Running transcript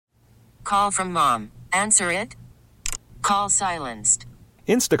call from mom. Answer it. Call silenced.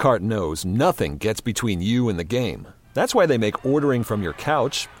 Instacart knows nothing gets between you and the game. That's why they make ordering from your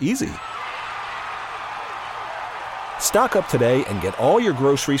couch easy. Stock up today and get all your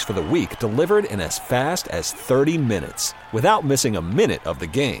groceries for the week delivered in as fast as 30 minutes without missing a minute of the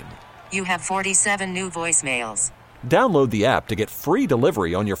game. You have 47 new voicemails. Download the app to get free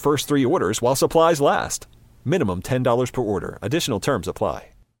delivery on your first 3 orders while supplies last. Minimum $10 per order. Additional terms apply.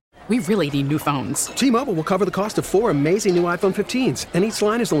 We really need new phones. T-Mobile will cover the cost of 4 amazing new iPhone 15s, and each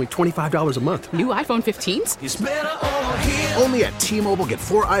line is only $25 a month. New iPhone 15s? It's better over here. Only at T-Mobile, get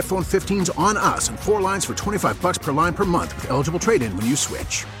 4 iPhone 15s on us and 4 lines for $25 per line per month with eligible trade-in when you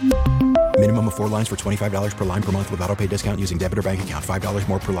switch. Minimum of 4 lines for $25 per line per month with autopay discount using debit or bank account. $5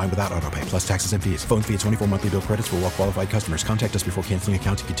 more per line without autopay, plus taxes and fees. Phone fee at 24 monthly bill credits for well-qualified customers. Contact us before canceling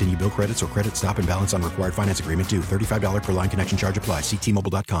account to continue bill credits or credit stop and balance on required finance agreement due. $35 per line connection charge applies. See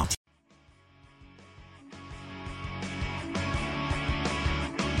T-Mobile.com.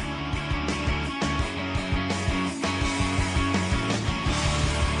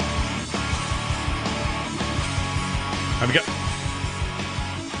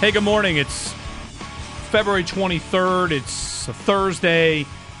 Hey, good morning. It's February 23rd. It's a Thursday.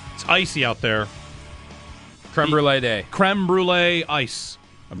 It's icy out there. Creme brulee day. Creme brulee ice.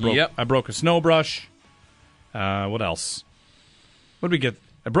 I broke a snow brush. What else? What did we get?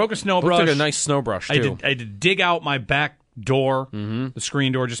 I broke a snow brush. Looks like a nice snow brush, too. I had to dig out my back door, the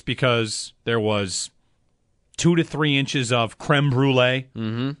screen door, just because there was 2 to 3 inches of creme brulee.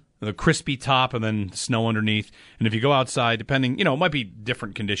 Mm-hmm. The crispy top and then snow underneath. And if you go outside, depending, it might be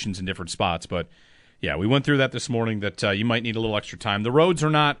different conditions in different spots. But, yeah, we went through that this morning that you might need a little extra time. The roads are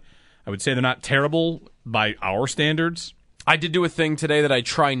not, I would say they're not terrible by our standards. I did do a thing today that I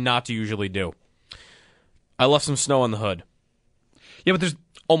try not to usually do. I left some snow on the hood. Yeah, but there's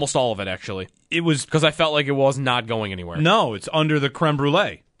almost all of it, actually. It was because I felt like it was not going anywhere. No, it's under the creme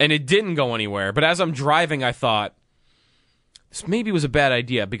brulee. And it didn't go anywhere. But as I'm driving, I thought, this maybe was a bad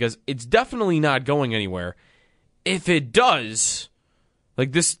idea because it's definitely not going anywhere. If it does,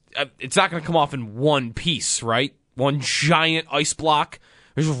 like this, it's not going to come off in one piece, right? One giant ice block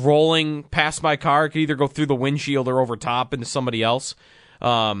just rolling past my car. It could either go through the windshield or over top into somebody else.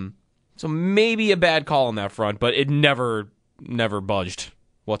 So maybe a bad call on that front, but it never budged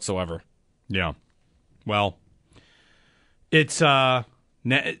whatsoever. Yeah. Well, it's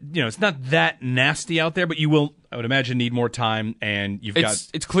it's not that nasty out there, but you will, I would imagine, need more time, and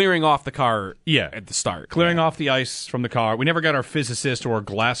it's clearing off the car at the start. Clearing off the ice from the car. We never got our physicist or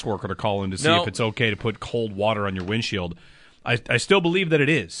glass worker to call in to see if it's okay to put cold water on your windshield. I still believe that it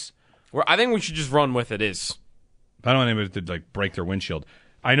is. I think we should just run with it is. I don't want anybody to break their windshield.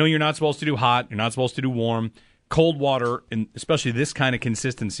 I know you're not supposed to do hot. You're not supposed to do warm. Cold water, and especially this kind of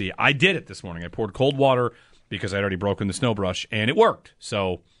consistency. I did it this morning. I poured cold water because I'd already broken the snow brush, and it worked.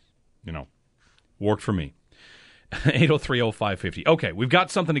 So, worked for me. 803-0550. Okay, we've got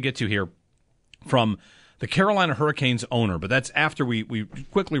something to get to here from the Carolina Hurricanes owner, but that's after we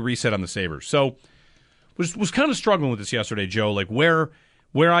quickly reset on the Sabres. So, was kind of struggling with this yesterday, Joe, like where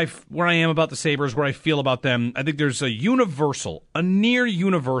I am about the Sabres, where I feel about them. I think there's a near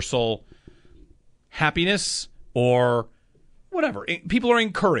universal happiness or whatever. People are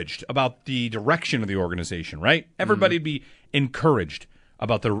encouraged about the direction of the organization, right? Everybody would be encouraged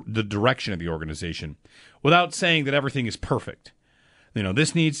about the direction of the organization without saying that everything is perfect.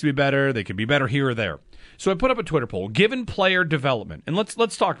 This needs to be better. They could be better here or there. So I put up a Twitter poll. Given player development, and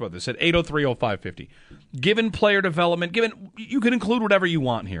let's talk about this at 803-0550. Given player development, you can include whatever you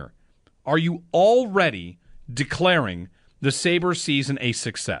want here. Are you already declaring the Sabres season a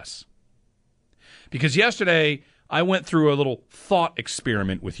success? Because yesterday I went through a little thought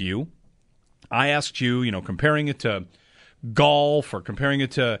experiment with you. I asked you, comparing it to golf or comparing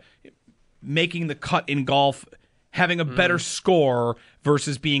it to making the cut in golf, having a better score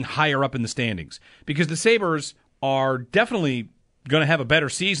versus being higher up in the standings. Because the Sabres are definitely going to have a better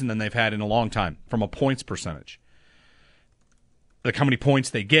season than they've had in a long time from a points percentage. Like how many points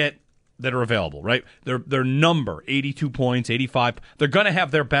they get that are available, right? Their number, 82 points, 85. They're going to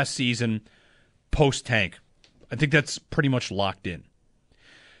have their best season post-tank. I think that's pretty much locked in.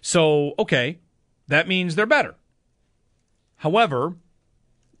 So, okay, that means they're better. However,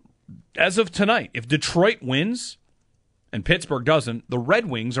 as of tonight, if Detroit wins and Pittsburgh doesn't, the Red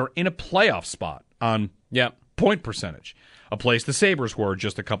Wings are in a playoff spot on point percentage, a place the Sabres were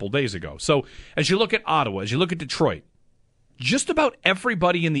just a couple days ago. So as you look at Ottawa, as you look at Detroit, just about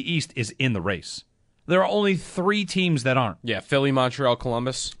everybody in the East is in the race. There are only 3 teams that aren't. Yeah, Philly, Montreal,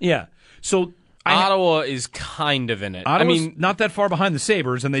 Columbus. Yeah. So Ottawa is kind of in it. Ottawa's not that far behind the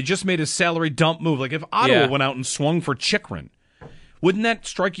Sabres, and they just made a salary dump move. Like, if Ottawa went out and swung for Chychrun, wouldn't that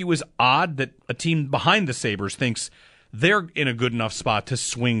strike you as odd that a team behind the Sabres thinks they're in a good enough spot to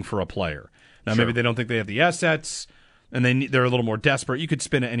swing for a player? Now, maybe they don't think they have the assets, and they're a little more desperate. You could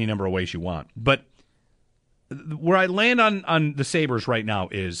spin it any number of ways you want. But where I land on the Sabres right now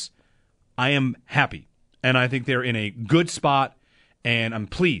is I am happy, and I think they're in a good spot, and I'm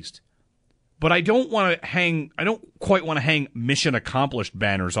pleased. But I don't quite want to hang mission accomplished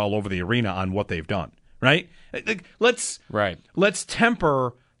banners all over the arena on what they've done, right? Let's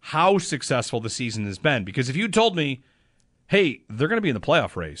temper how successful the season has been, because if you told me, hey, they're going to be in the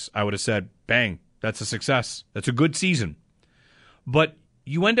playoff race, I would have said, bang, that's a success. That's a good season. But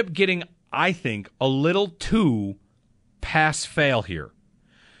you end up getting, I think, a little too pass-fail here,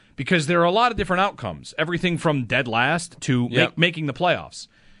 because there are a lot of different outcomes, everything from dead last to making the playoffs.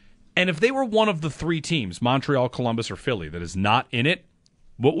 And if they were one of the three teams, Montreal, Columbus, or Philly, that is not in it,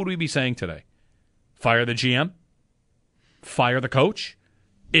 what would we be saying today? Fire the GM? Fire the coach?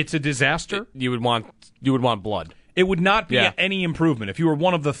 It's a disaster? You would want blood. It would not be any improvement. If you were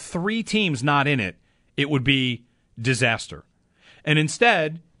one of the three teams not in it, it would be disaster. And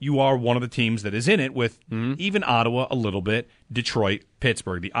instead, you are one of the teams that is in it with even Ottawa a little bit, Detroit,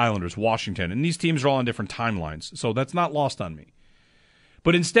 Pittsburgh, the Islanders, Washington. And these teams are all on different timelines, so that's not lost on me.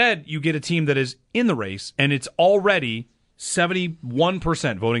 But instead, you get a team that is in the race, and it's already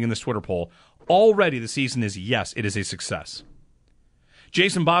 71% voting in this Twitter poll. Already the season is, yes, it is a success.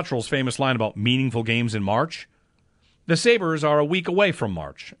 Jason Bottrell's famous line about meaningful games in March, the Sabres are a week away from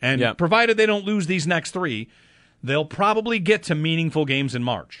March. And provided they don't lose these next three, they'll probably get to meaningful games in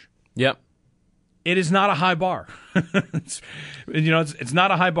March. Yep. It is not a high bar. It's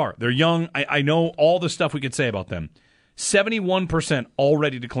not a high bar. They're young. I know all the stuff we could say about them. 71%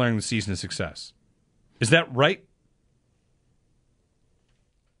 already declaring the season a success. Is that right?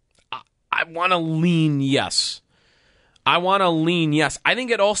 I want to lean yes. I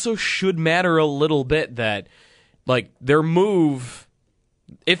think it also should matter a little bit that, like, their move,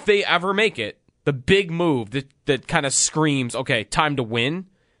 if they ever make it, the big move that kind of screams, okay, time to win,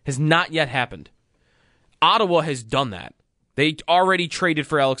 has not yet happened. Ottawa has done that. They already traded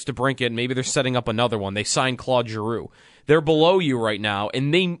for Alex DeBrincat. Maybe they're setting up another one. They signed Claude Giroux. They're below you right now,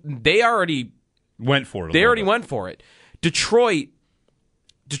 and they already went for it. They already went for it. Detroit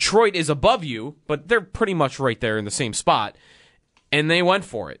is above you, but they're pretty much right there in the same spot, and they went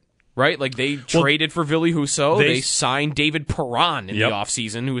for it, right? Like, they traded for Ville Husso. They signed David Perron in the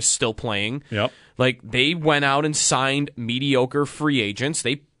offseason, who is still playing. Yep. Like, they went out and signed mediocre free agents.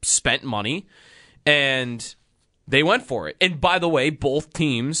 They spent money, and they went for it. And by the way, both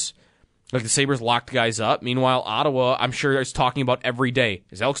teams, like the Sabres, locked guys up. Meanwhile, Ottawa, I'm sure, is talking about every day.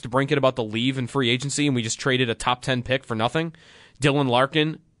 Is Alex DeBrincat about to leave in free agency and we just traded a top 10 pick for nothing? Dylan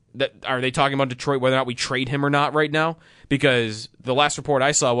Larkin, are they talking about Detroit, whether or not we trade him or not right now? Because the last report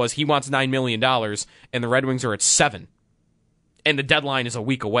I saw was he wants $9 million and the Red Wings are at $7 million. And the deadline is a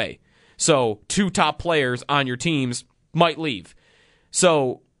week away. So 2 top players on your teams might leave.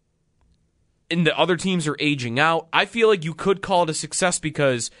 So, and the other teams are aging out. I feel like you could call it a success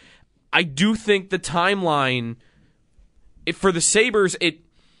because I do think the timeline, for the Sabres,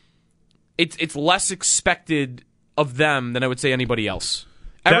 it's less expected of them than I would say anybody else.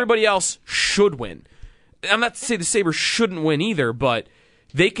 Everybody else should win. I'm not to say the Sabres shouldn't win either, but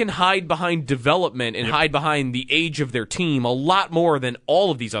they can hide behind development and hide behind the age of their team a lot more than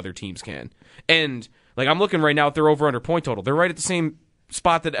all of these other teams can. And like, I'm looking right now at their over-under point total. They're right at the same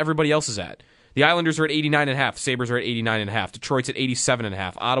spot that everybody else is at. The Islanders are at 89.5. Sabres are at 89.5. Detroit's at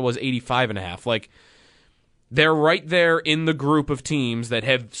 87.5. Ottawa's 85.5. Like, they're right there in the group of teams that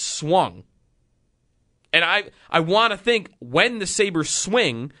have swung. And I want to think when the Sabres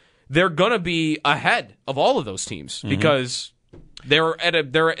swing, they're going to be ahead of all of those teams because they're at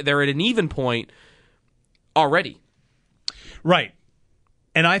an even point already. Right.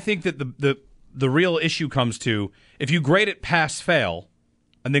 And I think that the real issue comes to, if you grade it pass-fail,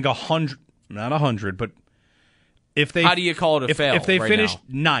 I think 100, not 100, but if they... How do you call it a fail? If they right finished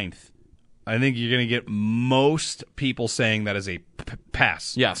now? 9th, I think you're going to get most people saying that is a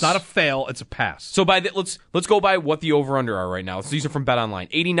pass. Yes. It's not a fail, it's a pass. So let's go by what the over-under are right now. So these are from BetOnline.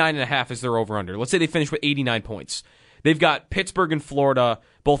 89.5 is their over-under. Let's say they finish with 89 points. They've got Pittsburgh and Florida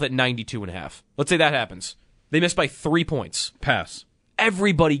both at 92.5. Let's say that happens. They miss by 3 points. Pass.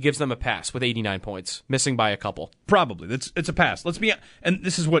 Everybody gives them a pass with 89 points, missing by a couple. Probably. It's a pass. And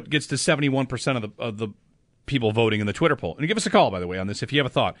this is what gets to 71% of the people voting in the Twitter poll. And give us a call, by the way, on this if you have a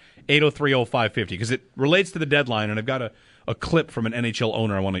thought. 8030550, because it relates to the deadline, and I've got a clip from an NHL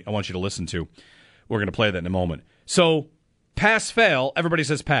owner I want you to listen to. We're going to play that in a moment. So, pass, fail, everybody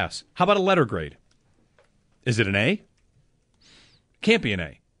says pass. How about a letter grade? Is it an A? Can't be an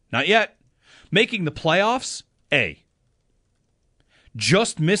A. Not yet. Making the playoffs? A.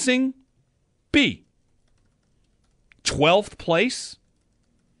 Just missing? B. 12th place?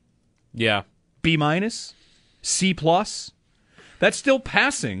 Yeah. B minus? C plus? That's still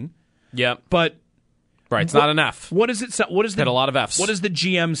passing. Yep. But right, it's not an F. What does it sound? What is Had a lot of Fs. What does the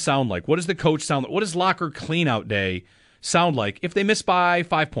GM sound like? What does the coach sound like? What does locker cleanout day sound like if they miss by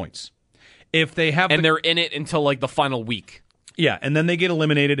 5 points? If they have they're in it until like the final week. Yeah, and then they get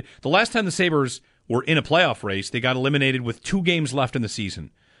eliminated. The last time the Sabres were in a playoff race, they got eliminated with 2 games left in the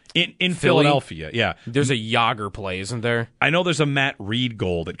season. In Philadelphia, yeah. There's a Yager play, isn't there? I know there's a Matt Reed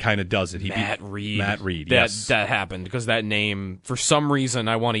goal that kind of does it. Matt Reed, yes. That happened because that name, for some reason,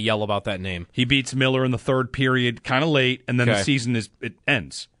 I want to yell about that name. He beats Miller in the third period, kind of late, and then the season it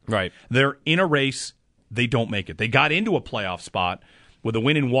ends. Right. They're in a race. They don't make it. They got into a playoff spot with a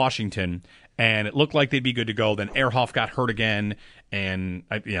win in Washington, and it looked like they'd be good to go. Then Ehrhoff got hurt again, and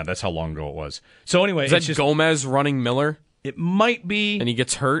that's how long ago it was. So anyway, is that Gomez running Miller? It might be. And he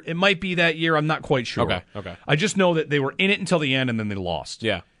gets hurt? It might be that year. I'm not quite sure. Okay. I just know that they were in it until the end, and then they lost.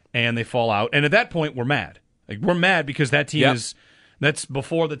 Yeah. And they fall out. And at that point, we're mad. We're mad because that team that's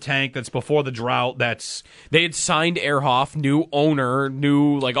before the tank. That's before the drought. They had signed Ehrhoff, new owner,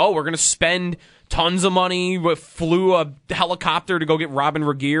 we're going to spend tons of money, flew a helicopter to go get Robin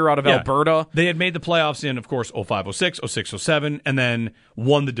Regeer out of Alberta. They had made the playoffs in, of course, 05, 06, 06, 07, and then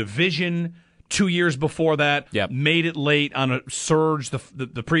won the division 2 years before that. Yep. Made it late on a surge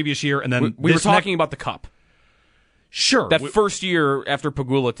the previous year, and then we were talking about the Cup. Sure. That first year after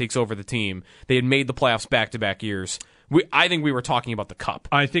Pegula takes over the team, they had made the playoffs back-to-back years. I think we were talking about the Cup.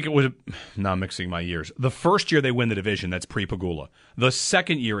 I think it was, now I'm mixing my years. The first year they win the division, that's pre-Pegula. The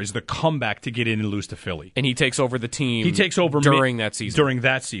second year is the comeback to get in and lose to Philly. And he takes over the team during that season. During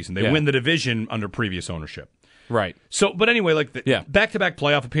that season. They win the division under previous ownership. Right. So, but anyway, back-to-back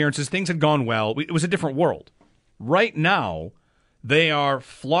playoff appearances, things had gone well. It was a different world. Right now, they are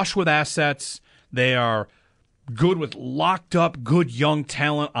flush with assets. They are good with locked up, good young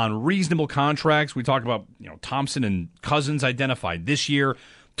talent on reasonable contracts. We talked about Thompson and Cousins identified this year.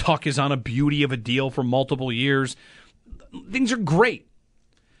 Tuck is on a beauty of a deal for multiple years. Things are great.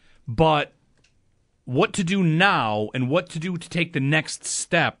 But what to do now and what to do to take the next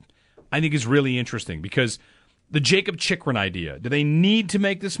step, I think is really interesting because the Jacob Chychrun idea, do they need to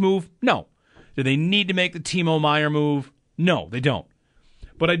make this move? No. Do they need to make the Timo Meier move? No, they don't.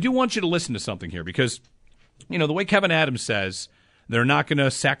 But I do want you to listen to something here because the way Kevin Adams says, they're not going to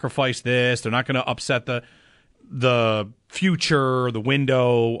sacrifice this. They're not going to upset the future, the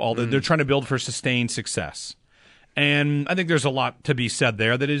window. They're trying to build for sustained success. And I think there's a lot to be said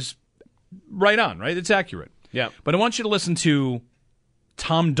there that is right on, right? It's accurate. Yeah. But I want you to listen to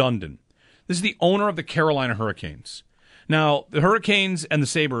Tom Dundon. This is the owner of the Carolina Hurricanes. Now, the Hurricanes and the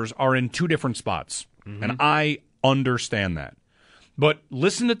Sabres are in 2 different spots, and I understand that. But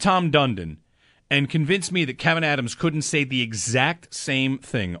listen to Tom Dundon and convince me that Kevin Adams couldn't say the exact same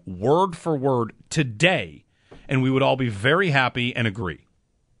thing, word for word, today, and we would all be very happy and agree.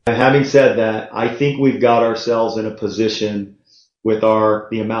 Having said that, I think we've got ourselves in a position with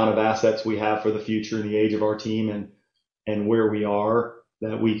the amount of assets we have for the future and the age of our team and where we are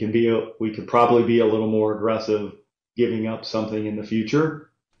that we could probably be a little more aggressive giving up something in the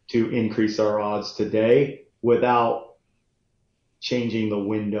future to increase our odds today without changing the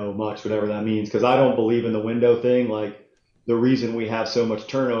window much, whatever that means. Because I don't believe in the window thing. Like, the reason we have so much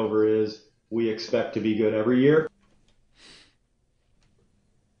turnover is we expect to be good every year.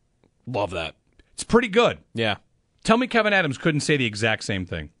 Love that. It's pretty good. Yeah. Tell me Kevin Adams couldn't say the exact same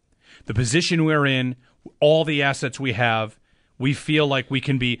thing. The position we're in, all the assets we have, we feel like we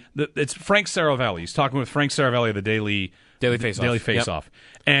can be. It's Frank Saravelli. He's talking with Frank Saravelli of the Daily Face-Off. Yep.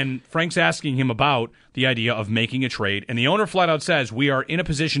 And Frank's asking him about the idea of making a trade, and the owner flat out says, we are in a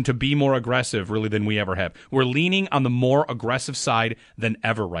position to be more aggressive, really, than we ever have. We're leaning on the more aggressive side than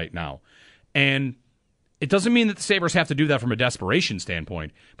ever right now. And it doesn't mean that the Sabres have to do that from a desperation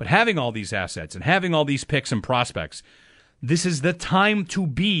standpoint, but having all these assets and having all these picks and prospects, this is the time to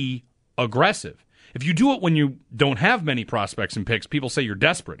be aggressive. If you do it when you don't have many prospects and picks, people say you're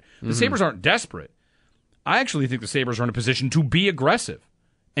desperate. The Sabres aren't desperate. I actually think the Sabres are in a position to be aggressive.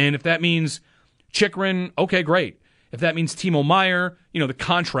 And if that means Chychrun, okay, great. If that means Timo Meier, the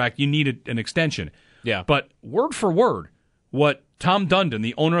contract, you need an extension. Yeah. But word for word, what Tom Dundon,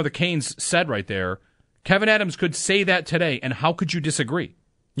 the owner of the Canes, said right there, Kevin Adams could say that today, and how could you disagree?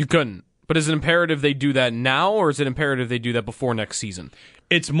 You couldn't. But is it imperative they do that now, or is it imperative they do that before next season?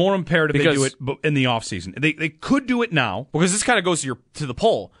 It's more imperative they do it in the offseason. They could do it now. Because this kind of goes to the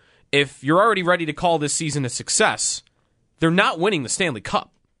poll. If you're already ready to call this season a success, they're not winning the Stanley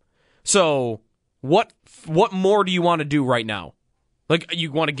Cup. So what more do you want to do right now? Like,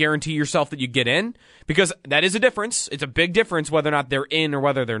 you want to guarantee yourself that you get in? Because that is a difference. It's a big difference whether or not they're in or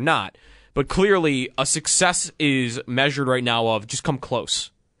whether they're not. But clearly, a success is measured right now of just come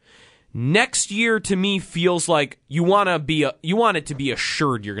close. Next year, to me, feels like you want it to be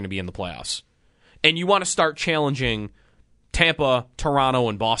assured you're going to be in the playoffs. And you want to start challenging Tampa, Toronto,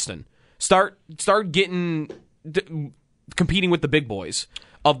 and Boston. Start competing with the big boys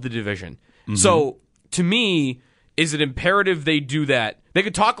of the division. Mm-hmm. So, to me, is it imperative they do that? They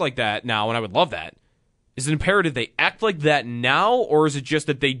could talk like that now, and I would love that. Is it imperative they act like that now, or is it just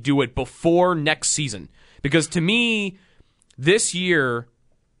that they do it before next season? Because to me, this year,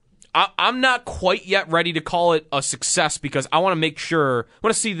 I'm not quite yet ready to call it a success because I want to make sure, I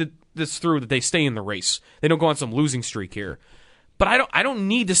want to see this through, that they stay in the race. They don't go on some losing streak here. But I don't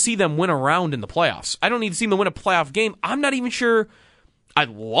need to see them win a round in the playoffs. I don't need to see them win a playoff game. I'm not even sure. I'd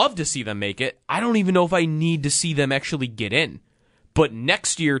love to see them make it. I don't even know if I need to see them actually get in. But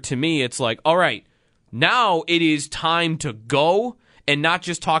next year, to me, it's like, all right, now it is time to go and not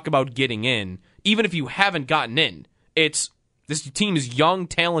just talk about getting in. Even if you haven't gotten in, this team is young,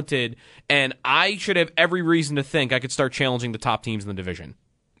 talented, and I should have every reason to think I could start challenging the top teams in the division.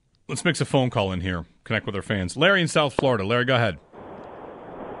 Let's mix a phone call in here. Connect with our fans. Larry in South Florida. Larry, go ahead.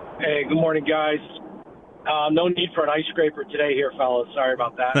 Hey, good morning, guys. No need for an ice scraper today here, fellas. Sorry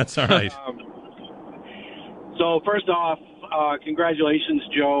about that. That's all right. So first off, congratulations,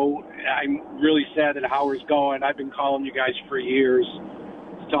 Joe. I'm really sad that Howard's going. I've been calling you guys for years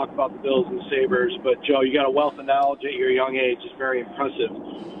to talk about the Bills and the Sabres. But, Joe, you got a wealth of knowledge at your young age. It's very impressive.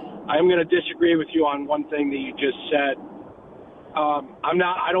 I'm going to disagree with you on one thing that you just said.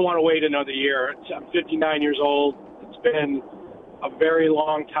 I don't want to wait another year. I'm 59 years old. It's been a very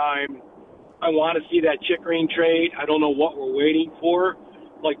long time. I want to see that Chickering trade. I don't know what we're waiting for.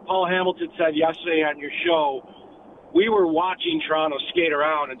 Like Paul Hamilton said yesterday on your show, we were watching Toronto skate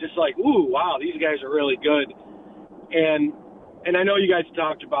around and just like, ooh, wow, these guys are really good. And I know you guys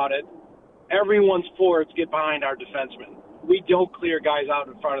talked about it. Everyone's forwards get behind our defensemen. We don't clear guys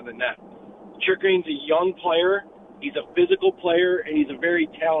out in front of the net. Chickering's a young player. He's a physical player, and he's a very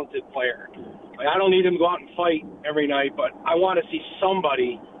talented player. Like, I don't need him to go out and fight every night, but I want to see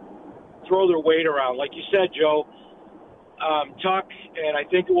somebody throw their weight around. Like you said, Joe, Tuck and I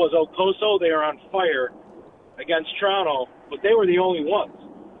think it was Okoso, they are on fire against Toronto, but they were the only ones.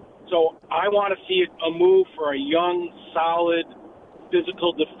 So I want to see a move for a young, solid,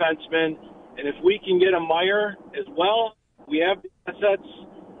 physical defenseman. And if we can get a Meyer as well, we have the assets,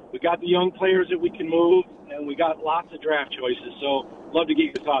 we got the young players that we can move, and we got lots of draft choices. So love to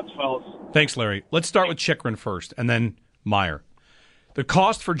get your thoughts, fellas. Thanks, Larry. Let's start with Chychrun first, and then Meyer. The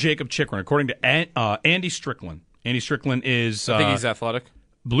cost for Jacob Chychrun, according to Andy Strickland. Andy Strickland is... I think he's athletic.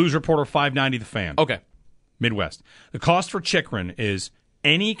 Blues Reporter 590 The Fan. Okay. Midwest. The cost for Chychrun is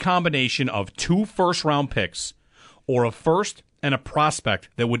any combination of 2 first-round picks or a first and a prospect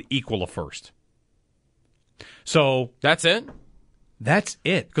that would equal a first. So... That's it? That's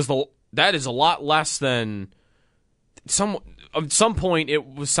it. Because that is a lot less than... At some point, it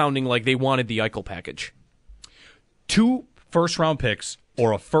was sounding like they wanted the Eichel package. 2 first-round picks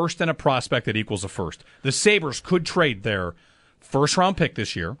or a first and a prospect that equals a first. The Sabres could trade their first-round pick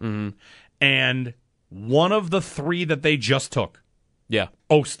this year and one of the 3 that they just took. Yeah.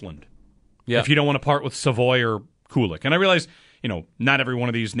 Ostland. Yeah. If you don't want to part with Savoy or Kulik. And I realize, not every one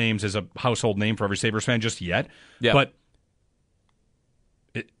of these names is a household name for every Sabres fan just yet. Yeah. But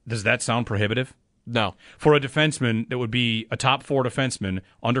does that sound prohibitive? No. For a defenseman that would be a top 4 defenseman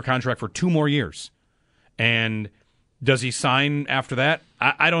under contract for 2 more years. And does he sign after that?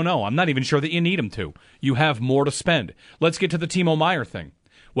 I don't know. I'm not even sure that you need him to. You have more to spend. Let's get to the Timo Meier thing.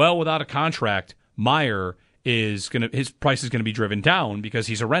 Well, without a contract, Meier his price is going to be driven down because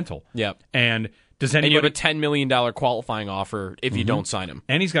he's a rental. Yeah. And does anybody... And you have a $10 million qualifying offer if you don't sign him.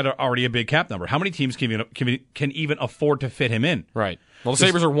 And he's got already a big cap number. How many teams can even afford to fit him in? Right. Well, the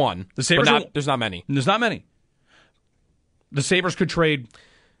Sabres are one. The Sabres there's not many. There's not many. The Sabres could trade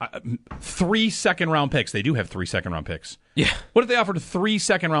 3 second-round picks. They do have 3 second-round picks. Yeah. What if they offered 3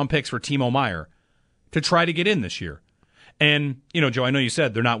 second-round picks for Timo Meier to try to get in this year? And, Joe, I know you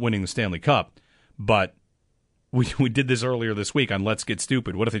said they're not winning the Stanley Cup, but we did this earlier this week on Let's Get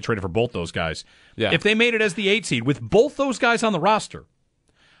Stupid. What if they traded for both those guys? Yeah. If they made it as the 8 seed with both those guys on the roster,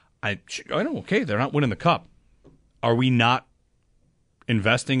 I know, okay, they're not winning the Cup. Are we not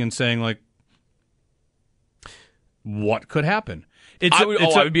investing and saying, like, what could happen? I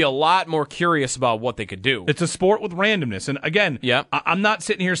would be a lot more curious about what they could do. It's a sport with randomness. And again, I'm not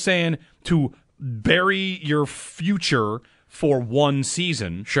sitting here saying to bury your future for one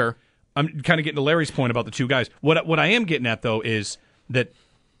season. Sure. I'm kind of getting to Larry's point about the two guys. What I am getting at, though, is that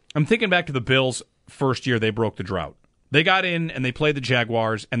I'm thinking back to the Bills' first year they broke the drought. They got in and they played the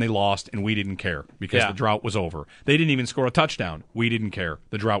Jaguars and they lost, and we didn't care because the drought was over. They didn't even score a touchdown. We didn't care.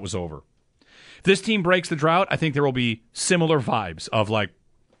 The drought was over. If this team breaks the drought, I think there will be similar vibes of like,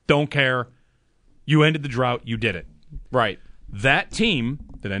 don't care. You ended the drought. You did it. Right. That team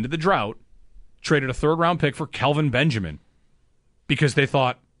that ended the drought traded a third-round pick for Kelvin Benjamin because they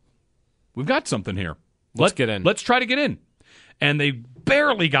thought, we've got something here. Let's get in. Let's try to get in. And they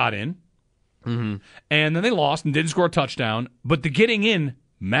barely got in. Mm-hmm. And then they lost and didn't score a touchdown. But the getting in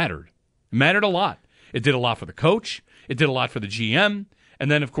mattered. It mattered a lot. It did a lot for the coach. It did a lot for the GM. And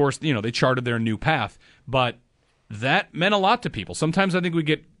then, of course, they charted their new path. But that meant a lot to people. Sometimes I think we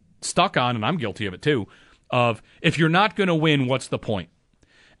get stuck on, and I'm guilty of it too, of if you're not going to win, what's the point?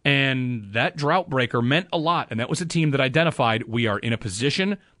 And that drought breaker meant a lot. And that was a team that identified we are in a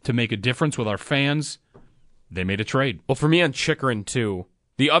position to make a difference with our fans. They made a trade. Well, for me on Chychrun, too,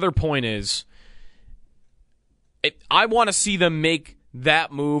 the other point is I want to see them make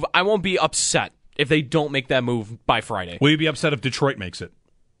that move. I won't be upset if they don't make that move by Friday. Will you be upset if Detroit makes it?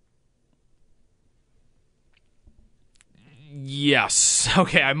 Yes.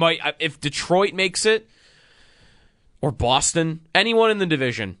 Okay, I might. If Detroit makes it, or Boston, anyone in the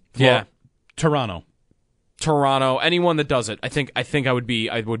division. Well, Toronto, anyone that does it, I think I would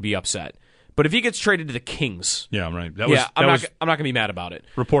be upset. But if he gets traded to the Kings, yeah, right. I'm not going to be mad about it.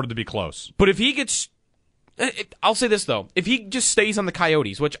 Reported to be close. But if he gets, I'll say this though, if he just stays on the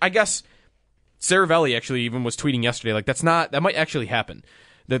Coyotes, which I guess Saravelli actually even was tweeting yesterday, like that might actually happen.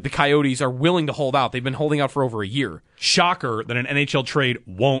 That the Coyotes are willing to hold out. They've been holding out for over a year. Shocker that an NHL trade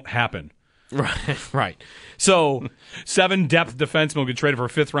won't happen. Right. So 7 depth defensemen will get traded for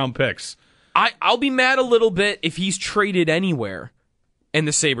 5th-round picks. I'll be mad a little bit if he's traded anywhere and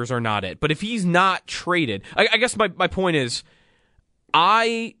the Sabres are not it. But if he's not traded, I guess my point is,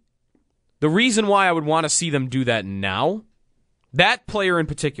 the reason why I would want to see them do that now, that player in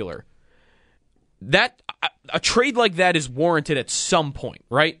particular, that a trade like that is warranted at some point,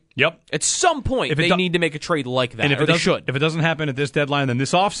 right? Yep. At some point, they need to make a trade like that, and or they should. If it doesn't happen at this deadline, then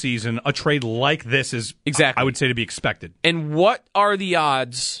this offseason, a trade like this is, exactly, I would say, to be expected. And what are the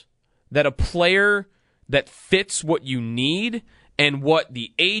odds that a player that fits what you need and what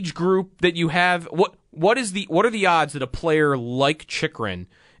the age group that you have, what are the odds that a player like Chychrun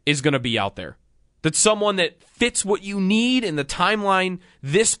is going to be out there? That someone that fits what you need in the timeline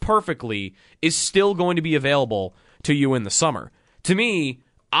this perfectly is still going to be available to you in the summer. To me,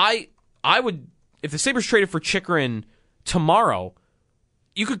 I would, if the Sabres traded for Chychrun tomorrow,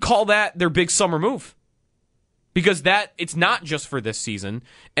 you could call that their big summer move. Because it's not just for this season,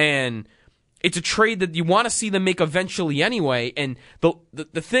 and it's a trade that you want to see them make eventually anyway. And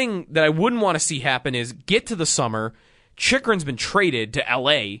the thing that I wouldn't want to see happen is get to the summer, Chychrun's been traded to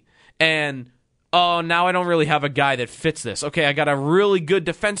LA, and now I don't really have a guy that fits this. Okay, I got a really good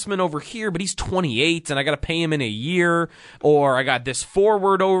defenseman over here, but he's 28, and I got to pay him in a year. Or I got this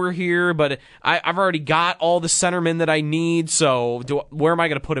forward over here, but I've already got all the centermen that I need, so where am I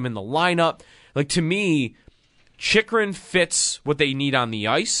going to put him in the lineup? Like, to me, Chychrun fits what they need on the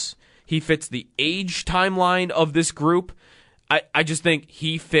ice. He fits the age timeline of this group. I just think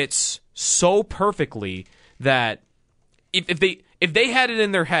he fits so perfectly that if they had it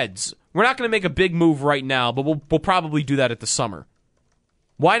in their heads, we're not going to make a big move right now, but we'll probably do that at the summer.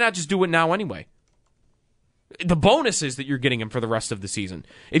 Why not just do it now anyway? The bonus is that you're getting him for the rest of the season.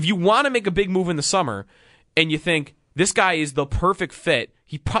 If you want to make a big move in the summer and you think this guy is the perfect fit,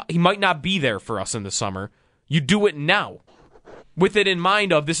 he might not be there for us in the summer, you do it now with it in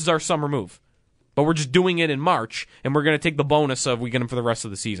mind of this is our summer move. But we're just doing it in March, and we're going to take the bonus of we get him for the rest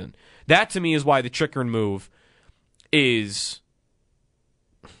of the season. That, to me, is why the Chychrun move is...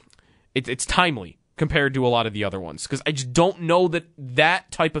 It's timely compared to a lot of the other ones, because I just don't know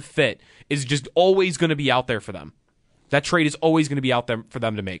that type of fit is just always going to be out there for them. That trade is always going to be out there for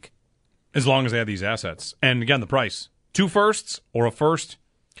them to make. As long as they have these assets. And again, the price. 2 firsts or a first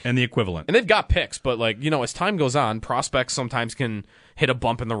and the equivalent. And they've got picks, but as time goes on, prospects sometimes can hit a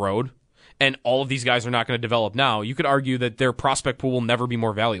bump in the road, and all of these guys are not going to develop now. You could argue that their prospect pool will never be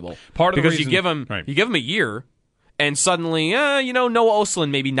more valuable. Because you give them a year, and suddenly, Noah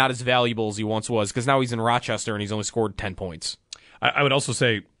Ostlund maybe not as valuable as he once was, because now he's in Rochester and he's only scored 10 points. I would also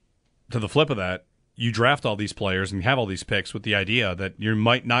say, to the flip of that, you draft all these players and have all these picks with the idea that you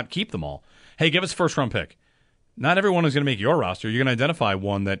might not keep them all. Hey, give us a first-round pick. Not everyone is going to make your roster. You're going to identify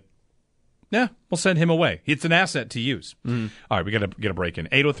one that, yeah, we'll send him away. It's an asset to use. All right, we got to get a break in.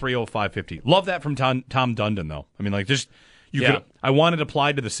 803-0550. Love that from Tom Dundon, though. I mean, like, just I want it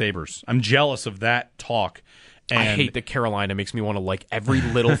applied to the Sabres. I'm jealous of that talk. And I hate that Carolina makes me want to like every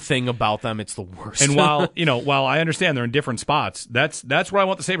little thing about them. It's the worst. And while I understand they're in different spots, that's what I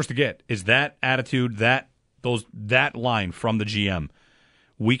want the Sabres to get, is that attitude, that line from the GM.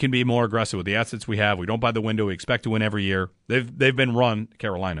 We can be more aggressive with the assets we have. We don't buy the window. We expect to win every year. They've been run,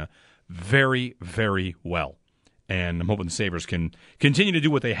 Carolina, very, very well. And I'm hoping the Sabres can continue to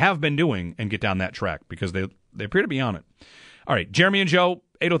do what they have been doing and get down that track, because they appear to be on it. All right, Jeremy and Joe,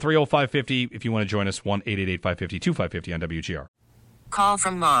 803-0550. If you want to join us, 1-888-550-2550 on WGR. Call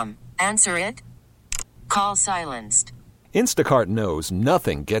from mom. Answer it. Call silenced. Instacart knows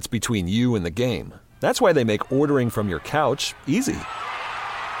nothing gets between you and the game. That's why they make ordering from your couch easy.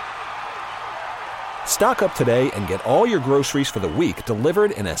 Stock up today and get all your groceries for the week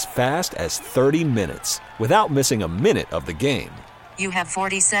delivered in as fast as 30 minutes without missing a minute of the game. You have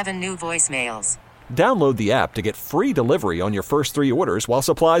 47 new voicemails. Download the app to get free delivery on your first 3 orders while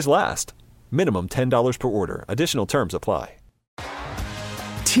supplies last. Minimum $10 per order. Additional terms apply.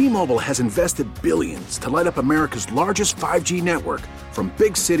 T-Mobile has invested billions to light up America's largest 5G network, from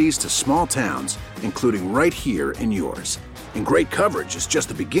big cities to small towns, including right here in yours. And great coverage is just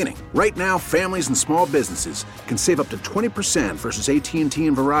the beginning. Right now, families and small businesses can save up to 20% versus AT&T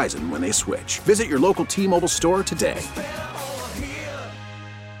and Verizon when they switch. Visit your local T-Mobile store today.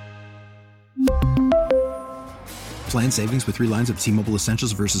 Plan savings with 3 lines of T-Mobile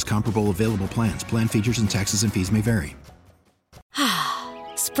Essentials versus comparable available plans. Plan features and taxes and fees may vary.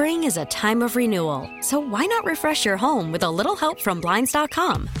 Spring is a time of renewal, so why not refresh your home with a little help from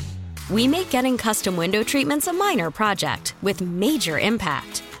Blinds.com? We make getting custom window treatments a minor project with major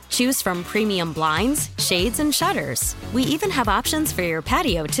impact. Choose from premium blinds, shades, and shutters. We even have options for your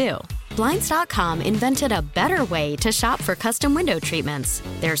patio, too. Blinds.com invented a better way to shop for custom window treatments.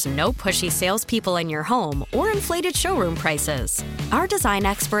 There's no pushy salespeople in your home or inflated showroom prices. Our design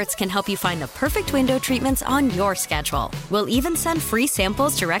experts can help you find the perfect window treatments on your schedule. We'll even send free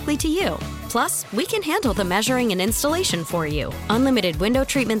samples directly to you. Plus, we can handle the measuring and installation for you. Unlimited window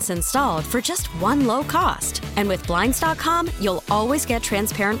treatments installed for just one low cost. And with Blinds.com, you'll always get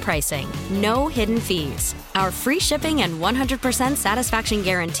transparent pricing. No hidden fees. Our free shipping and 100% satisfaction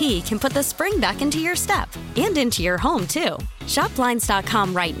guarantee can put the spring back into your step and into your home, too. Shop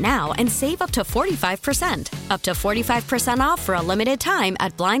Blinds.com right now and save up to 45%. Up to 45% off for a limited time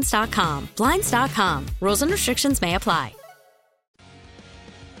at Blinds.com. Blinds.com. Rules and restrictions may apply.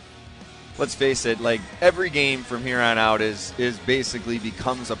 Let's face it, like every game from here on out is basically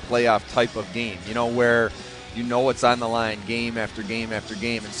becomes a playoff type of game, where you know what's on the line game after game after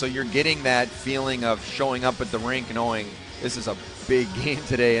game. And so you're getting that feeling of showing up at the rink knowing this is a big game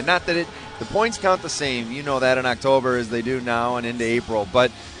today. And not that the points count the same, that in October as they do now and into April.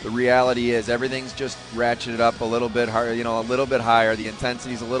 But the reality is everything's just ratcheted up a little bit higher, a little bit higher. The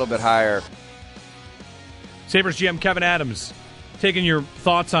intensity's a little bit higher. Sabres GM Kevin Adams, taking your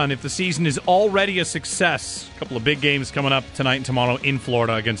thoughts on if the season is already a success. A couple of big games coming up tonight and tomorrow in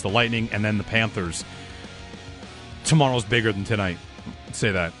Florida against the Lightning and then the Panthers. Tomorrow's bigger than tonight. Let's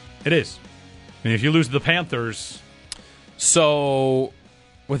say that. It is. I mean, if you lose the Panthers... So,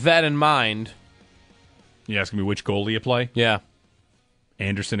 with that in mind... You asking me which goalie you play? Yeah.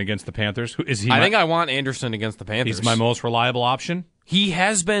 Anderson against the Panthers? Who is he? I think I want Anderson against the Panthers. He's my most reliable option? He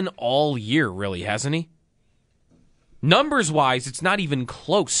has been all year, really, hasn't he? Numbers-wise, it's not even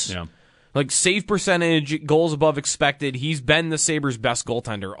close. Yeah. Like, save percentage, goals above expected, he's been the Sabres' best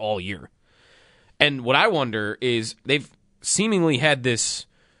goaltender all year. And what I wonder is, they've seemingly had this,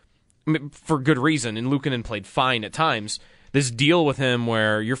 for good reason, and Luukkonen played fine at times, this deal with him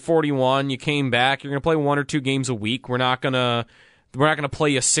where you're 41, you came back, you're going to play 1 or 2 games a week, we're not going to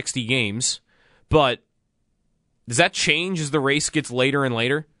play you 60 games. But does that change as the race gets later and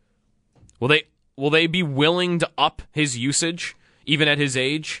later? Will they be willing to up his usage, even at his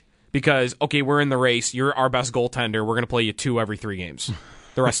age? Because, okay, we're in the race, you're our best goaltender, we're going to play you 2 every 3 games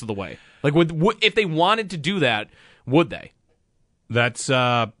the rest of the way. Like, if they wanted to do that, would they? That's,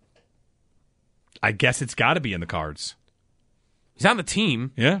 I guess it's got to be in the cards. He's on the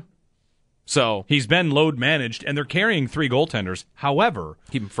team. Yeah. So he's been load managed, and they're carrying 3 goaltenders. However,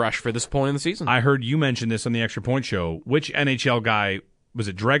 keep him fresh for this point in the season. I heard you mention this on the Extra Point Show. Which NHL guy, was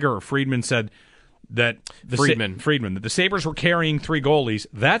it Dreger or Friedman, said that Friedman, that the Sabres were carrying 3 goalies.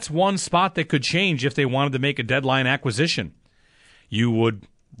 That's one spot that could change if they wanted to make a deadline acquisition. You would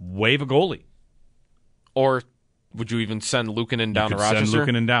waive a goalie. Or would you even send Luukkonen down to Rochester? Send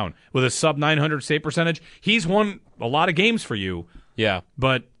Luukkonen down. With a sub-900 save percentage, he's won a lot of games for you. Yeah.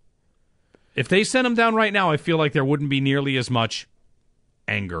 But if they sent him down right now, I feel like there wouldn't be nearly as much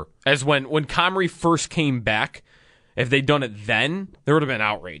anger. As when Comrie first came back, if they'd done it then, there would have been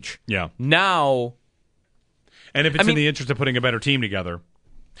outrage. Yeah. Now... And if it's in the interest of putting a better team together...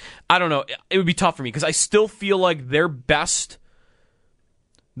 I don't know. It would be tough for me because I still feel like their best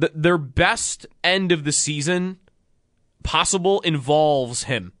end of the season possible involves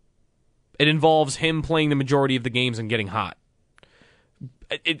him. It involves him playing the majority of the games and getting hot.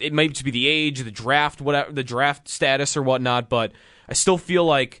 It might just be the age, the draft, whatever, the draft status or whatnot, but I still feel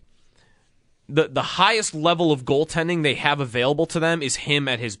like the highest level of goaltending they have available to them is him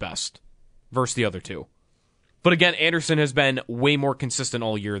at his best versus the other two. But again, Anderson has been way more consistent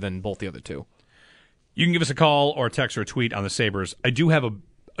all year than both the other two. You can give us a call or a text or a tweet on the Sabres. I do have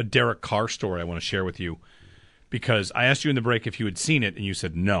a Derek Carr story I want to share with you because I asked you in the break if you had seen it, and you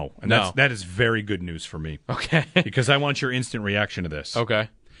said no. And that is very good news for me. Okay. Because I want your instant reaction to this. Okay.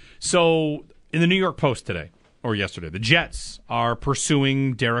 So, in the New York Post today, or yesterday, the Jets are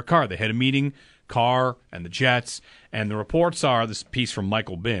pursuing Derek Carr. They had a meeting, Carr and the Jets, and the reports are, this piece from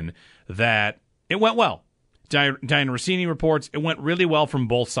Michael Bin, that it went well. Diana Rossini reports it went really well from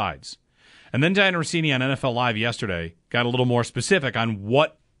both sides. And then Diana Rossini on NFL Live yesterday got a little more specific on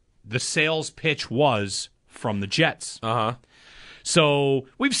what the sales pitch was from the Jets. Uh-huh. So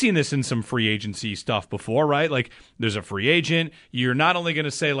we've seen this in some free agency stuff before, right? Like there's a free agent. You're not only going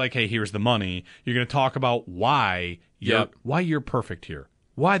to say like, hey, here's the money. You're going to talk about why you're perfect here.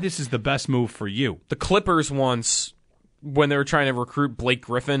 Why this is the best move for you. The Clippers once, when they were trying to recruit Blake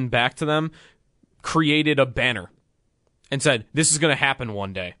Griffin back to them, created a banner and said, this is going to happen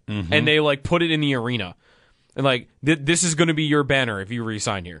one day. Mm-hmm. And they like put it in the arena. And like, this is going to be your banner if you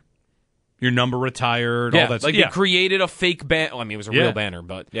re-sign here. Your number retired, yeah, all that stuff. Like they created a fake banner. Well, I mean, it was a real banner,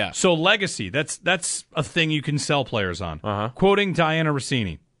 but yeah. So legacy, that's a thing you can sell players on. Uh-huh. Quoting Diana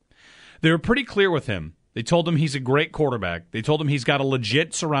Rossini. They were pretty clear with him. They told him he's a great quarterback. They told him he's got a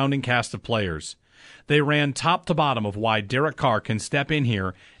legit surrounding cast of players. They ran top to bottom of why Derek Carr can step in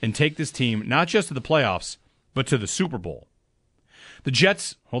here and take this team not just to the playoffs, but to the Super Bowl. The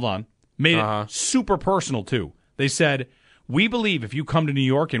Jets, made it super personal, too. They said, we believe if you come to New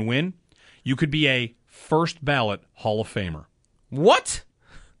York and win, you could be a first-ballot Hall of Famer. What?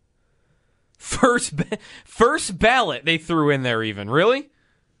 First ballot they threw in there even. Really?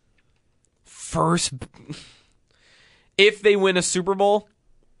 If they win a Super Bowl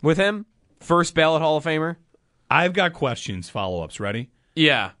with him, first ballot Hall of Famer? I've got questions, follow-ups. Ready?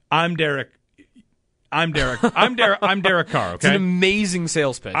 Yeah. I'm Derek Carr, okay? It's an amazing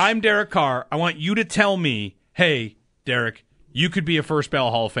sales pitch. I'm Derek Carr. I want you to tell me, hey, Derek, you could be a first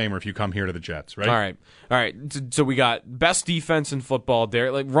ballot Hall of Famer if you come here to the Jets, right? All right. So we got best defense in football,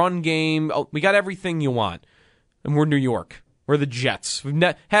 Derek, like run game. We got everything you want. And we're New York. We're the Jets. We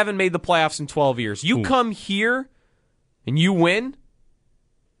haven't made the playoffs in 12 years. You come here and you win,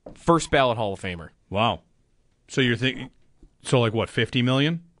 first ballot Hall of Famer. Wow. So you're thinking, like what, $50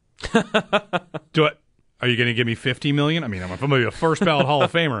 million? Are you going to give me $50 million? I mean, I'm going to be a first ballot Hall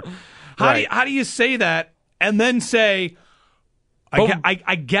of Famer. How do you say that and then say,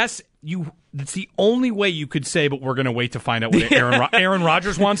 I guess that's the only way you could say, but we're going to wait to find out what Aaron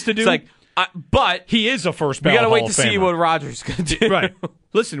Rodgers wants to do? It's like, but he is a first ballot Hall of Famer. We got to wait to see what Rodgers is going to do. Right.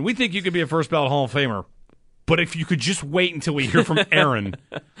 Listen, we think you could be a first ballot Hall of Famer, but if you could just wait until we hear from Aaron,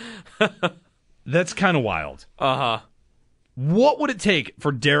 that's kind of wild. Uh-huh. What would it take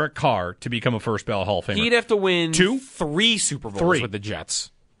for Derek Carr to become a first ballot Hall of Famer? He'd have to win 3 Super Bowls with the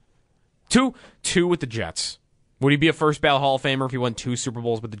Jets. Two with the Jets. Would he be a first ballot Hall of Famer if he won 2 Super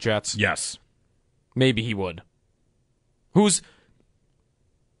Bowls with the Jets? Yes. Maybe he would. Is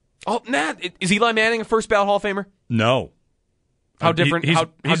Eli Manning a first ballot Hall of Famer? No. How different?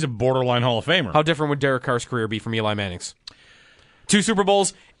 He's a borderline Hall of Famer. How different would Derek Carr's career be from Eli Manning's? 2 Super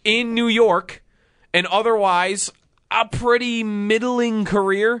Bowls in New York, and otherwise a pretty middling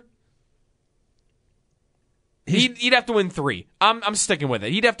career. He'd have to win 3. I'm sticking with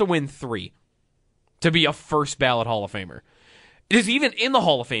it. He'd have to win 3 to be a first ballot Hall of Famer. Is he even in the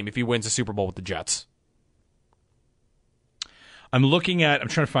Hall of Fame if he wins a Super Bowl with the Jets? I'm trying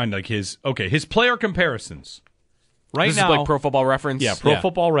to find like his player comparisons. Right this now, is like Pro Football Reference? Yeah,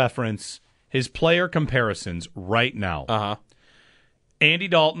 Football Reference. His player comparisons right now. Uh-huh. Andy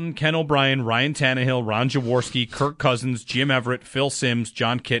Dalton, Ken O'Brien, Ryan Tannehill, Ron Jaworski, Kirk Cousins, Jim Everett, Phil Simms,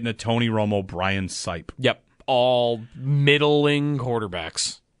 John Kitna, Tony Romo, Brian Sipe. Yep. All middling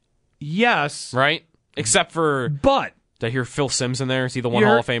quarterbacks. Yes. Right? Except for... But Did I hear Phil Simms in there? Is he the one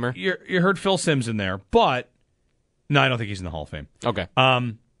Hall of Famer? You heard Phil Simms in there, but no, I don't think he's in the Hall of Fame. Okay.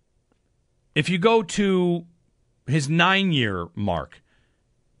 If you go to his 9-year mark,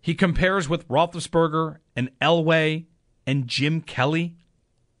 he compares with Roethlisberger and Elway and Jim Kelly.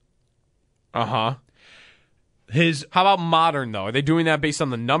 Uh-huh. How about modern, though? Are they doing that based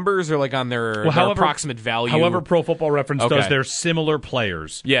on the numbers or like on their approximate value? However Pro Football Reference does their similar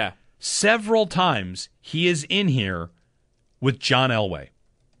players. Yeah. Several times he is in here with John Elway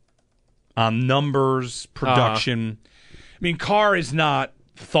on numbers, production. I mean, Carr is not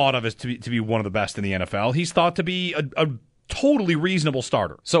thought of as to be one of the best in the NFL. He's thought to be a totally reasonable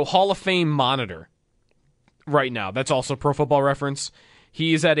starter. So Hall of Fame monitor right now, that's also Pro Football Reference.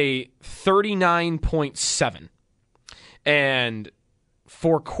 He is at a 39.7. And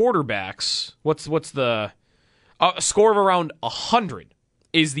for quarterbacks, what's the score of around 100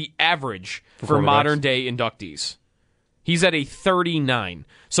 is the average for modern day inductees. He's at a 39.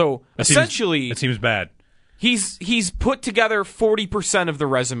 So essentially, it seems bad. He's put together 40% of the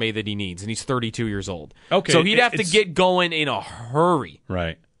resume that he needs, and he's 32 years old. Okay, so he'd have to get going in a hurry.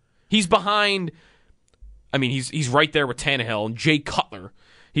 Right. He's behind. I mean, he's right there with Tannehill and Jay Cutler.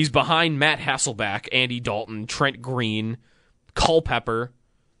 He's behind Matt Hasselbeck, Andy Dalton, Trent Green, Culpepper.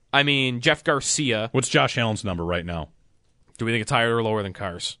 I mean, Jeff Garcia. What's Josh Allen's number right now? Do we think it's higher or lower than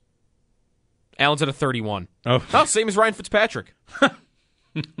Carr's? Allen's at a 31. Oh, same as Ryan Fitzpatrick. A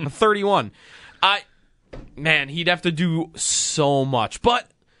 31. Man, he'd have to do so much. But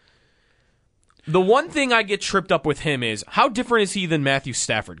the one thing I get tripped up with him is, how different is he than Matthew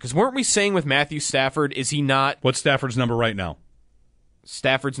Stafford? Because weren't we saying with Matthew Stafford, is he not... What's Stafford's number right now?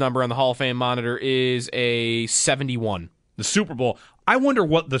 Stafford's number on the Hall of Fame monitor is a 71. The Super Bowl. I wonder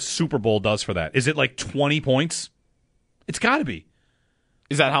what the Super Bowl does for that. Is it like 20 points? It's got to be.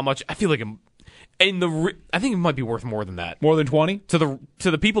 Is that how much? I feel like I think it might be worth more than that. More than 20? To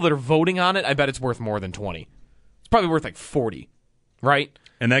the people that are voting on it, I bet it's worth more than 20. It's probably worth like 40, right?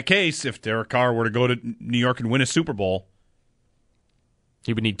 In that case, if Derek Carr were to go to New York and win a Super Bowl,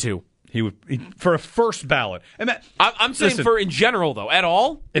 he would need 2. He would for a first ballot. And I'm saying for in general though, at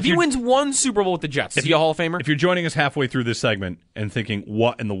all. If he wins one Super Bowl with the Jets, is he a Hall of Famer? If you're joining us halfway through this segment and thinking,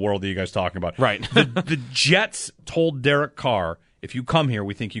 "What in the world are you guys talking about?" Right. The Jets told Derek Carr, "If you come here,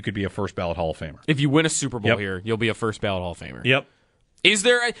 we think you could be a first ballot Hall of Famer. If you win a Super Bowl here, you'll be a first ballot Hall of Famer." Yep. Is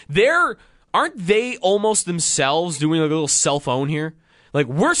there aren't they almost themselves doing like a little self-own here? Like,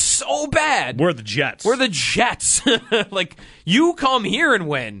 we're so bad. We're the Jets. We're the Jets. Like, you come here and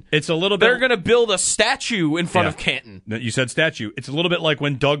win. It's a little bit... They're going to build a statue in front of Canton. You said statue. It's a little bit like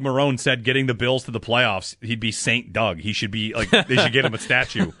when Doug Marrone said getting the Bills to the playoffs, he'd be Saint Doug. He should be, like, they should get him a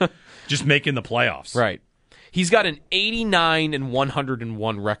statue. Just making the playoffs. Right. He's got an 89 and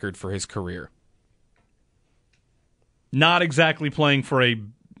 101 record for his career. Not exactly playing for a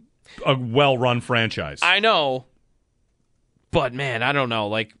well-run franchise. I know. But, man, I don't know.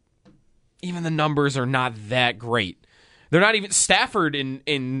 Like, even the numbers are not that great. They're not even... Stafford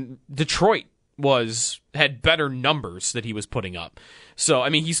in Detroit had better numbers that he was putting up. So, I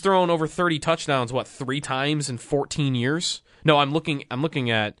mean, he's thrown over 30 touchdowns, 3 times in 14 years? No, I'm looking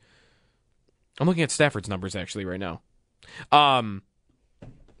at Stafford's numbers, actually, right now.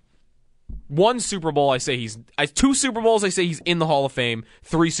 1 Super Bowl, I say 2 Super Bowls, I say he's in the Hall of Fame.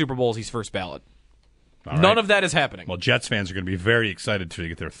 3 Super Bowls, he's first ballot. All right. None of that is happening. Well, Jets fans are going to be very excited to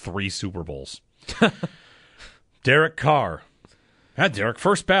get their 3 Super Bowls. Derek Carr. Derek,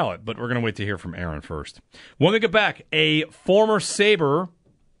 first ballot, but we're going to wait to hear from Aaron first. When we get back, a former Sabre,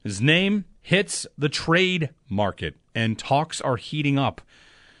 his name hits the trade market, and talks are heating up.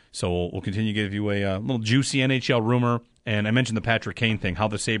 So we'll continue to give you a little juicy NHL rumor, and I mentioned the Patrick Kane thing, how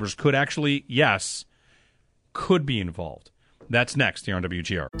the Sabres could actually, could be involved. That's next here on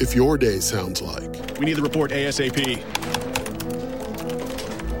WGR. If your day sounds like... We need the report ASAP.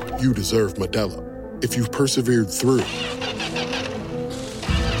 You deserve Modelo. If you've persevered through...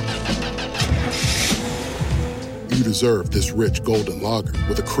 You deserve this rich golden lager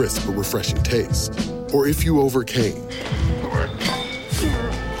with a crisp but refreshing taste. Or if you overcame...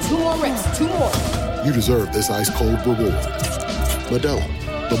 2 more reps, 2 more. You deserve this ice-cold reward.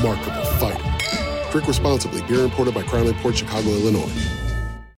 Modelo, the Remarkable Fighter. Drink responsibly. Beer imported by Crown Imports, Chicago, Illinois.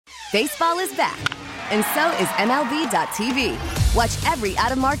 Baseball is back, and so is MLB.tv. Watch every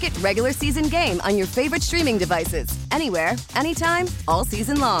out-of-market regular season game on your favorite streaming devices. Anywhere, anytime, all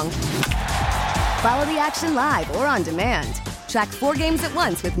season long. Follow the action live or on demand. Track 4 games at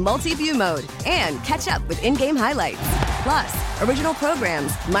once with multi-view mode and catch up with in-game highlights. Plus, original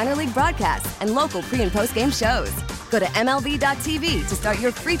programs, minor league broadcasts, and local pre- and post-game shows. Go to MLB.tv to start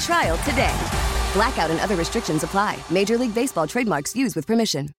your free trial today. Blackout and other restrictions apply. Major League Baseball trademarks used with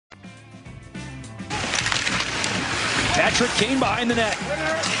permission. Patrick Kane behind the net.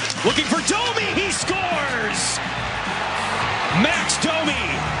 Looking for Domi. He scores! Max Domi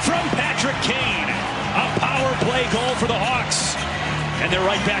from Patrick Kane. A power play goal for the Hawks. And they're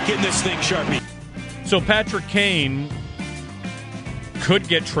right back in this thing, Sharpie. So Patrick Kane could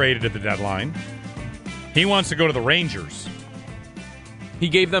get traded at the deadline. He wants to go to the Rangers. He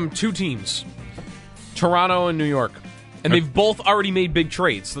gave them 2 teams, Toronto and New York. And they've both already made big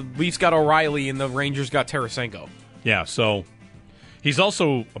trades. The Leafs got O'Reilly and the Rangers got Tarasenko. Yeah, so he's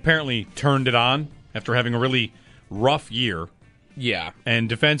also apparently turned it on after having a really rough year. Yeah. And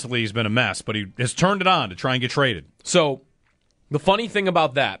defensively he's been a mess, but he has turned it on to try and get traded. So the funny thing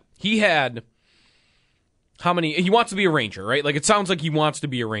about that, he had how many? He wants to be a Ranger, right? Like, it sounds like he wants to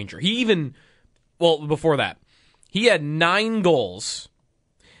be a Ranger. He even, well, before that, he had 9 goals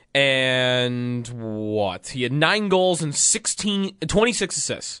and what? He had 9 goals and 26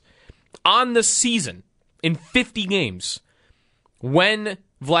 assists on the season in 50 games when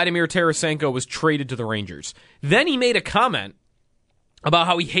Vladimir Tarasenko was traded to the Rangers. Then he made a comment about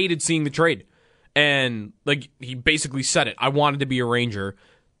how he hated seeing the trade. And, like, he basically said it. I wanted to be a Ranger.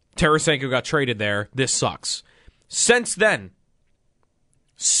 Tarasenko got traded there. This sucks. Since then,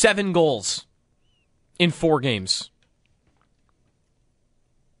 7 goals in 4 games.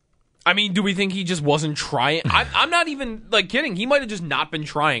 I mean, do we think he just wasn't trying? I'm not even, like, kidding. He might have just not been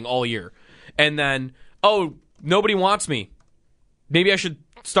trying all year. And then, oh, nobody wants me. Maybe I should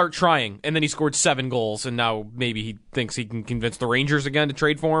start trying. And then he scored 7 goals, and now maybe he thinks he can convince the Rangers again to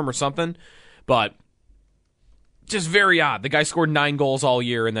trade for him or something. But just very odd. The guy scored 9 goals all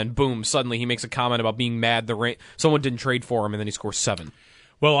year, and then boom, suddenly he makes a comment about being mad someone didn't trade for him, and then he scores 7.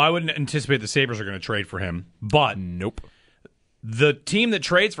 Well, I wouldn't anticipate the Sabres are going to trade for him, but nope. The team that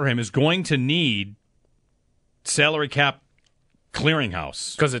trades for him is going to need salary cap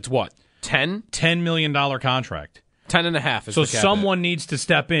clearinghouse. Because it's what? $10 million contract. 10.5 is so the cap someone hit. Needs to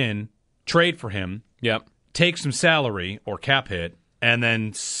step in, trade for him, yep, take some salary or cap hit, and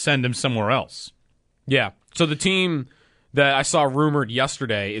then send him somewhere else. Yeah. So the team that I saw rumored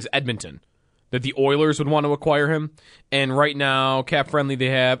yesterday is Edmonton, that the Oilers would want to acquire him. And right now, cap friendly, they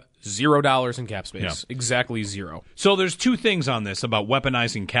have $0 in cap space. Yeah. Exactly 0. So there's 2 things on this about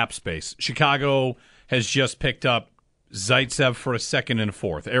weaponizing cap space. Chicago has just picked up Zaitsev for a 2nd and a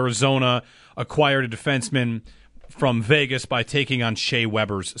 4th. Arizona acquired a defenseman from Vegas by taking on Shea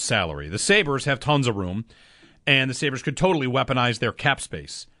Weber's salary. The Sabres have tons of room, and the Sabres could totally weaponize their cap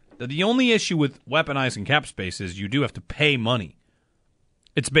space. The only issue with weaponizing cap space is you do have to pay money.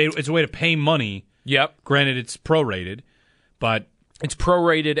 It's a way to pay money. Yep. Granted, it's prorated, but it's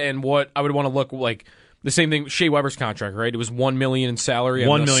prorated, and what I would want to look like the same thing. Shea Weber's contract, right? It was $1 million in salary,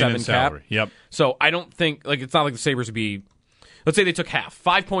 $1 million 7 in salary. Cap. Yep. So I don't think it's not like the Sabres would be. Let's say they took half.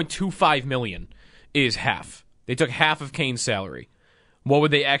 $5.25 million is half. They took half of Kane's salary. What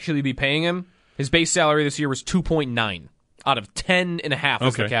would they actually be paying him? His base salary this year was 2.9 out of 10.5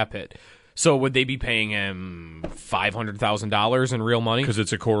 is the cap hit. So would they be paying him $500,000 in real money? Because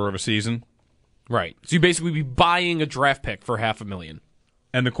it's a quarter of a season. Right. So you basically be buying a draft pick for $500,000.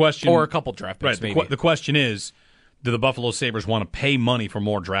 And the question, or a couple draft picks, right, maybe. The question is, do the Buffalo Sabres want to pay money for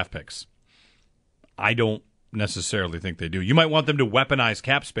more draft picks? I don't necessarily think they do. You might want them to weaponize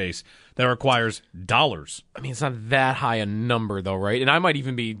cap space that requires dollars. I mean, it's not that high a number, though, right? And I might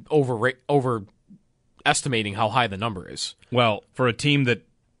even be overestimating how high the number is. Well, for a team that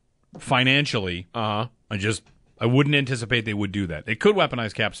financially, I wouldn't anticipate they would do that. They could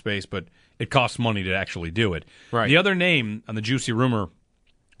weaponize cap space, but it costs money to actually do it. Right. The other name on the juicy rumor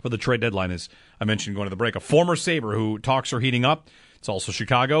for the trade deadline is, I mentioned going to the break, a former Sabre who talks are heating up. It's also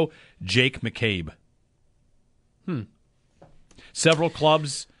Chicago, Jake McCabe. Several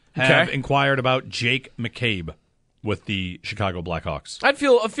clubs have inquired about Jake McCabe with the Chicago Blackhawks. I'd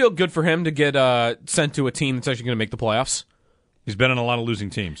feel good for him to get sent to a team that's actually going to make the playoffs. He's been on a lot of losing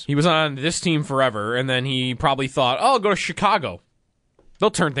teams. He was on this team forever, and then he probably thought, oh, I'll go to Chicago.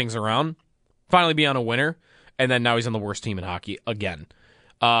 They'll turn things around, finally be on a winner, and then now he's on the worst team in hockey again.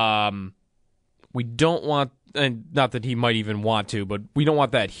 We don't want, and not that he might even want to, but we don't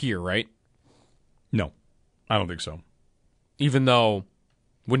want that here, right? No, I don't think so. Even though,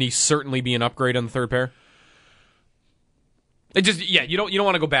 wouldn't he certainly be an upgrade on the third pair? It just, you don't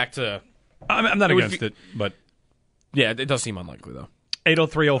want to go back to. I'm not against it, but yeah, it does seem unlikely though.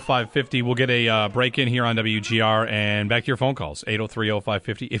 803-0550. We'll get a break in here on WGR and back to your phone calls.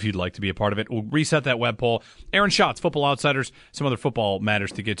 803-0550 if you'd like to be a part of it. We'll reset that web poll. Aaron Schatz, Football Outsiders, some other football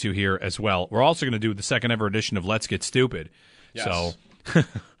matters to get to here as well. We're also going to do the second ever edition of Let's Get Stupid. Yes. So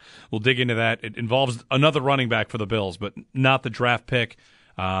We'll dig into that. It involves another running back for the Bills, but not the draft pick.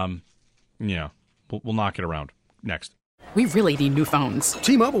 We'll knock it around. Next. We really need new phones.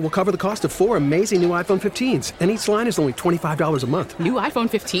 T-Mobile will cover the cost of 4 amazing new iPhone 15s, and each line is only $25 a month. New iPhone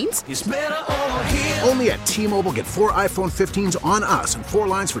 15s? It's better over here. Only at T-Mobile, get 4 iPhone 15s on us and 4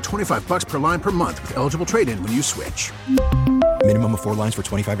 lines for $25 per line per month with eligible trade-in when you switch. Minimum of 4 lines for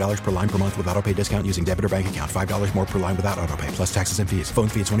 $25 per line per month with autopay discount using debit or bank account. $5 more per line without autopay, plus taxes and fees. Phone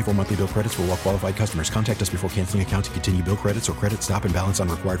fee at 24 monthly bill credits for well-qualified customers. Contact us before canceling account to continue bill credits or credit stop and balance on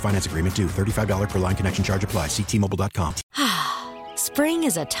required finance agreement due. $35 per line connection charge applies. See T-Mobile.com. Spring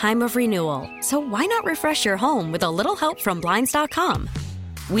is a time of renewal, so why not refresh your home with a little help from Blinds.com?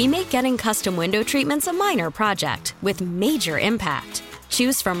 We make getting custom window treatments a minor project with major impact.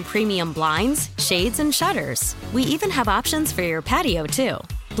 Choose from premium blinds, shades, and shutters. We even have options for your patio, too.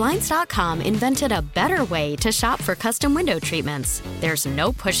 Blinds.com invented a better way to shop for custom window treatments. There's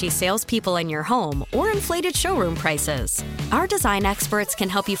no pushy salespeople in your home or inflated showroom prices. Our design experts can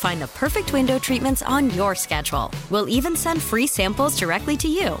help you find the perfect window treatments on your schedule. We'll even send free samples directly to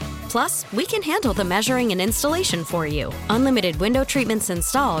you. Plus, we can handle the measuring and installation for you. Unlimited window treatments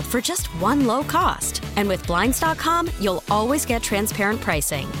installed for just one low cost. And with Blinds.com, you'll always get transparent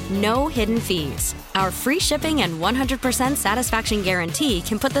pricing. No hidden fees. Our free shipping and 100% satisfaction guarantee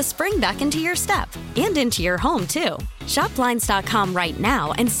can put the spring back into your step and into your home, too. Shop Blinds.com right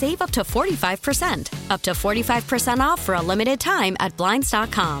now and save up to 45%. Up to 45% off for a limited time at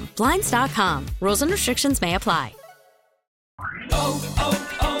Blinds.com. Blinds.com. Rules and restrictions may apply.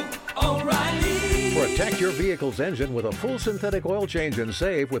 O'Reilly. Protect your vehicle's engine with a full synthetic oil change and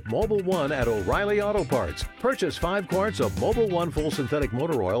save with Mobil 1 at O'Reilly Auto Parts. Purchase 5 quarts of Mobil 1 full synthetic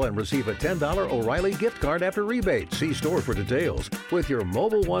motor oil and receive a $10 O'Reilly gift card after rebate. See store for details. With your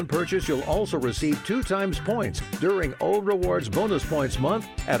Mobil 1 purchase, you'll also receive 2 times points during O Rewards Bonus Points Month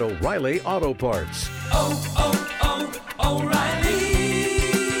at O'Reilly Auto Parts. O'Reilly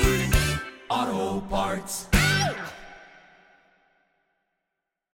Auto Parts.